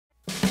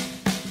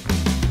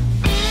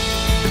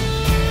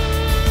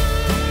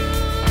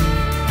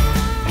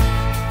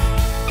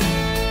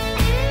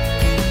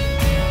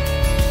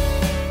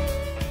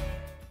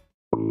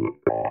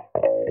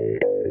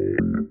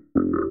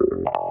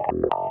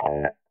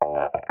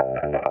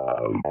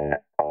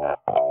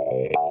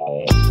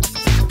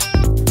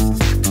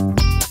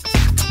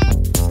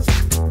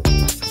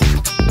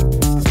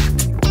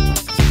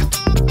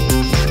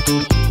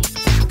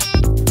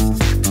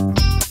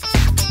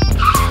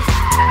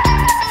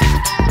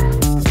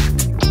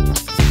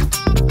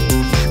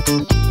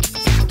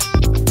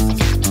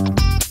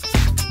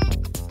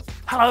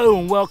Hello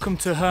and welcome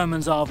to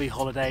Herman's RV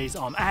Holidays.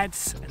 I'm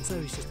Ads and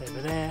Zoe's just over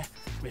there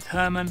with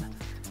Herman,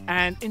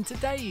 and in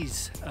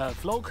today's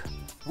vlog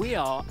we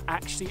are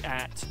actually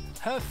at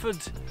Hereford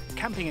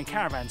Camping and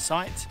Caravan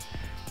site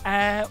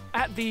at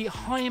the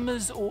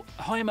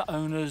Hymer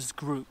Owners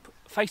Group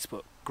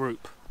Facebook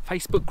group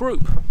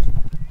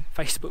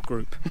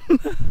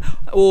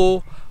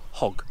or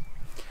HOG.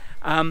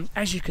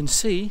 As you can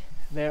see,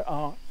 there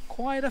are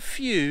quite a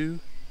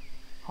few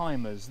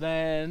Hymers.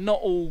 They're not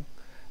all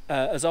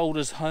as old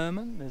as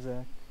Herman. There's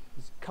a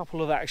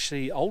couple of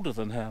actually older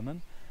than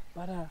Herman,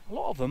 but a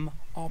lot of them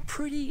are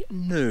pretty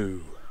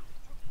new.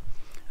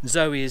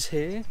 Zoe is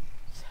here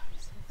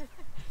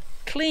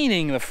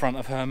cleaning the front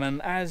of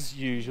Herman as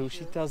usual.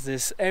 She does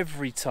this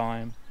every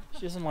time.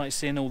 She doesn't like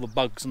seeing all the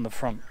bugs on the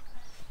front.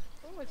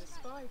 Oh, there's a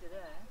spider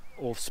there.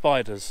 Or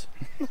spiders.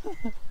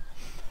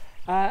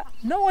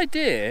 No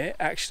idea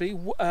actually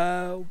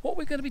what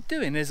we're going to be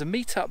doing. There's a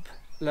meet-up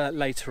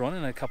later on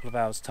in a couple of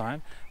hours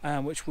time,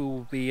 which we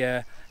will be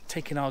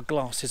taking our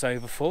glasses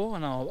over for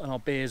and our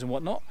beers and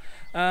whatnot,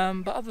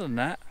 but other than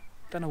that,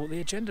 don't know what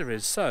the agenda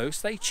is, so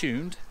stay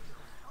tuned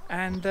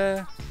and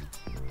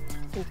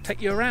we'll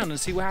take you around and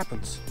see what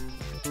happens.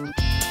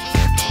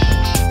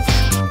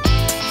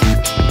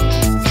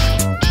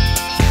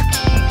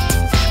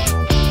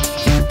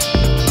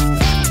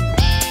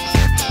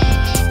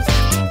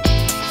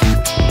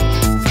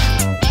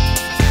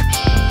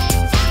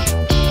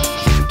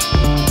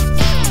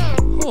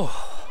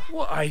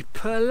 What a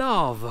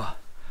palaver.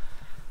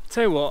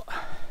 Tell you what,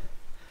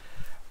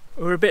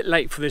 we're a bit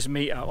late for this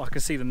meet-up. I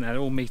can see them there,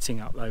 they're all meeting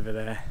up over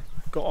there.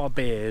 Got our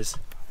beers.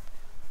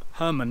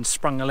 Herman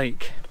sprung a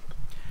leak.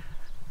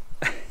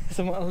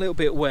 So I'm a little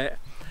bit wet.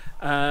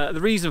 The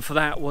reason for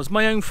that was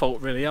my own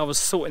fault really. I was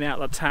sorting out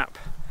the tap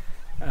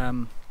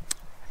in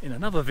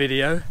another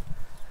video,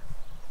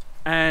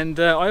 and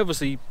I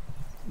obviously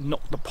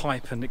knocked the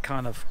pipe and it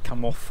kind of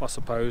come off, I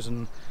suppose,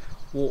 and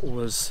water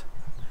was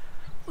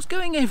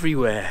going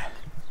everywhere.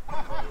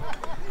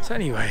 So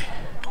anyway,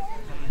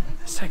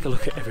 let's take a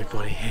look at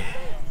everybody here.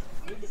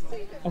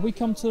 Have we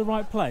come to the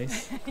right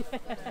place?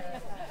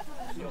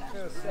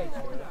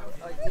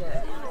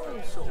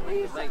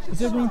 Is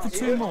there room for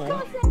two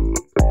more?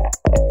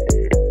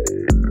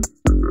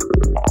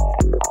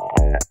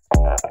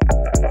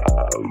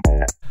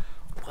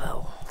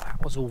 Well,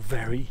 that was all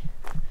very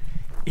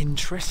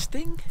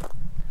interesting.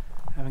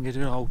 Having a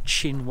good old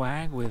chin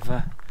wag with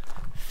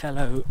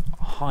fellow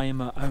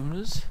Hymer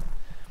owners.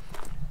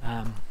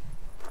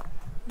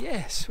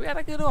 Yes, we had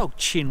a good old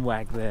chin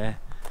wag there.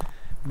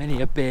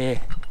 Many a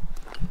beer,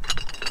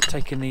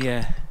 taking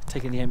the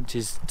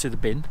empties to the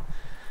bin.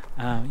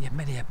 Yeah,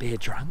 many a beer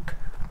drunk.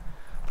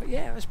 But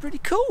yeah, it was pretty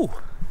cool.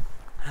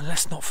 And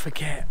let's not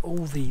forget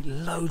all the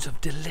loads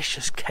of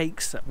delicious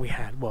cakes that we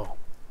had. Well,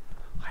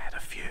 I had a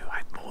few. I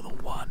had more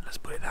than one. Let's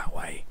put it that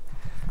way.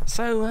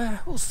 So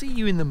we'll see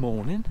you in the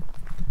morning.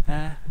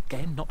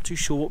 Again, not too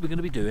sure what we're going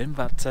to be doing,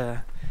 but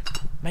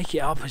make it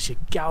up as you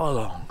go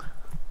along.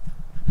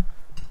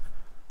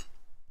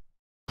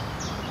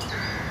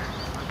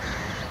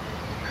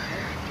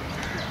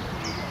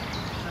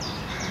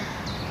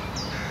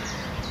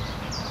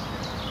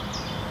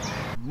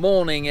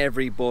 Morning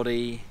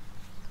everybody.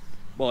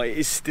 Well, it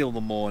is still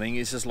the morning.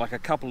 It's just like a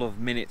couple of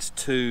minutes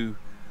to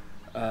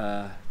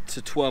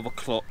 12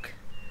 o'clock,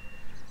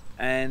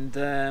 and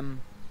yeah,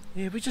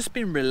 we've just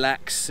been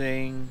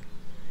relaxing.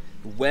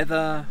 The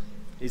weather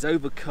is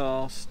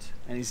overcast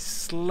and is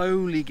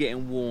slowly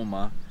getting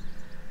warmer.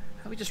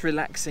 We're just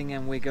relaxing,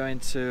 and we're going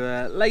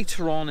to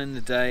later on in the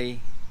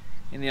day,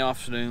 in the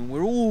afternoon,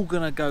 we're all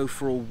gonna go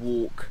for a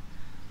walk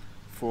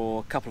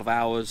for a couple of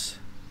hours,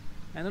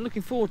 and I'm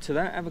looking forward to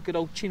that. Have a good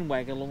old chin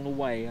wag along the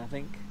way, I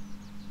think.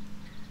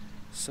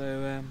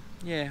 So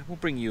yeah, we'll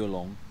bring you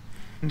along.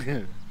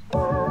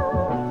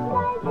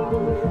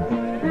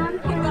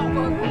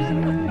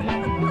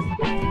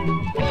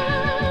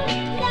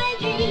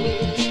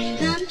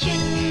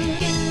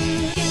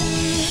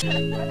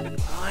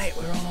 Right,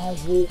 we're on our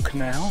walk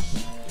now.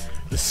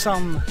 The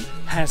sun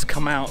has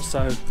come out,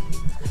 so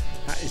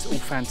that is all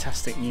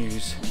fantastic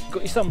news.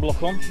 Got your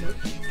sunblock on?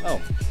 Oh.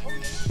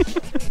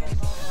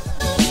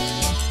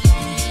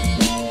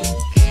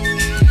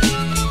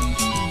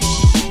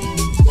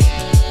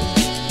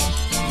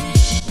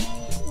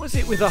 Was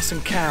it with us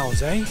and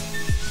cows, eh?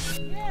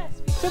 Yes.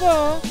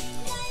 Ta-da!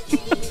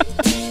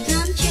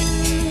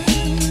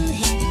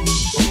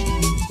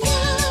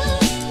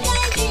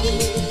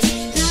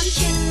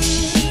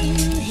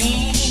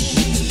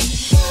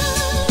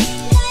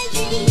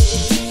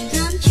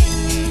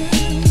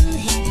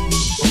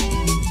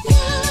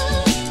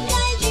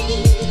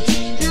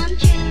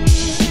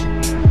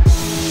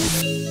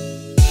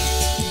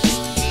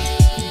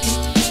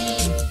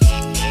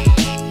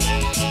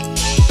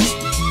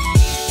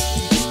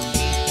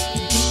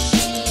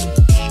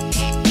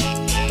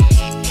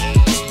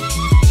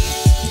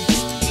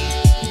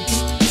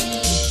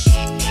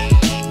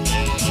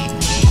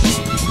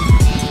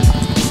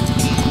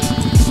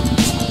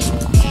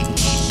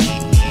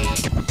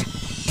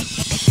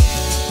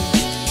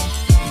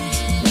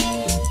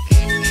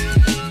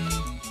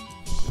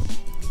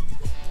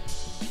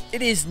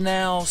 It is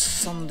now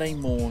Sunday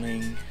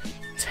morning,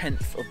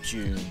 10th of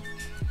June,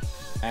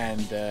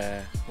 and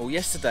well,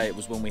 yesterday it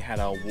was when we had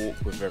our walk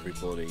with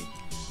everybody,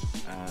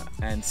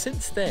 and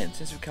since then,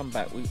 since we've come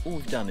back, all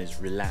we've done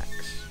is relax,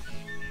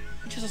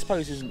 which I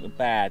suppose isn't a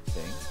bad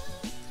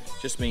thing.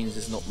 Just means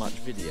there's not much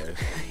video.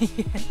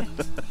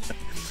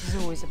 This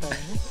is always a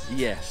bonus.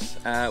 Yes,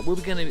 we're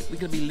gonna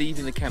be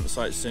leaving the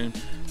campsite soon.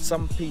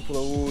 Some people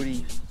are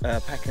already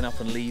packing up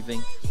and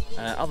leaving.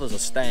 Others are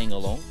staying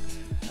along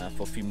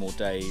for a few more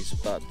days,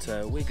 but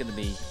we're going to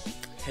be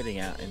heading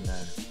out in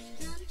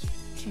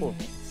well,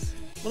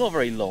 not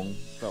very long,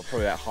 but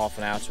probably about half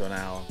an hour to an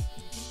hour.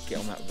 Get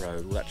on that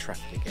road, all that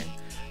traffic again.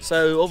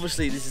 So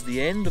obviously this is the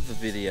end of the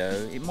video.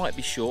 It might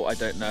be short, I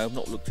don't know. I've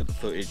not looked at the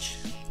footage,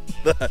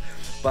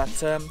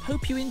 but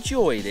hope you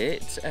enjoyed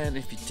it. And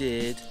if you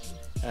did,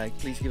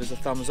 please give us a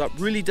thumbs up.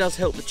 Really does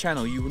help the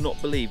channel. You will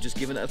not believe just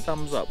giving it a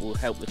thumbs up will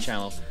help the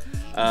channel.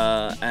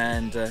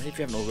 And if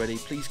you haven't already,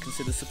 please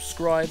consider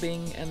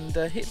subscribing and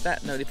hit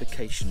that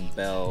notification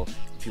bell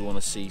if you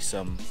want to see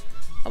some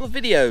other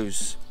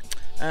videos.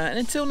 And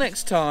until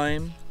next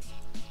time,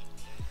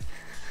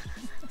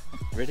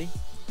 ready?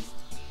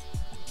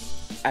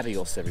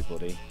 Adios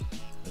everybody,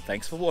 and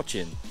thanks for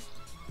watching.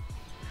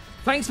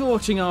 Thanks for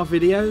watching our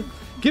video.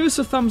 Give us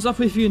a thumbs up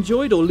if you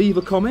enjoyed, or leave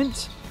a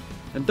comment.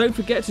 And don't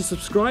forget to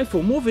subscribe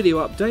for more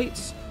video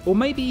updates, or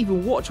maybe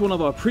even watch one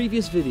of our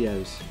previous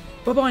videos.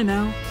 Bye bye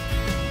now.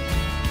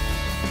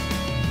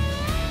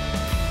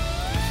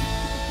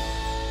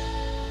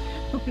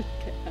 Look at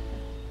that.